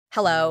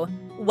Hello,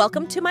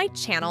 welcome to my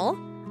channel.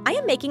 I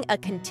am making a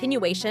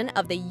continuation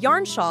of the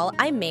yarn shawl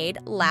I made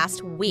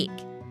last week.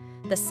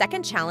 The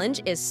second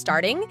challenge is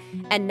starting,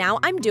 and now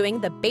I'm doing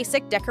the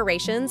basic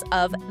decorations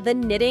of the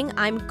knitting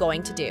I'm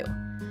going to do.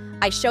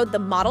 I showed the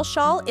model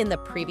shawl in the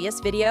previous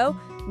video.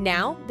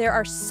 Now there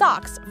are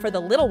socks for the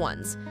little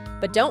ones,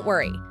 but don't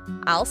worry,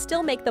 I'll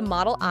still make the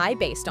model I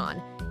based on,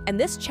 and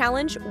this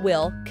challenge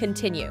will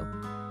continue.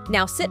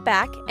 Now sit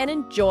back and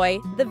enjoy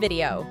the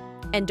video.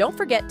 And don't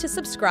forget to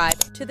subscribe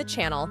to the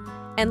channel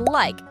and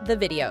like the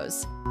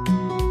videos.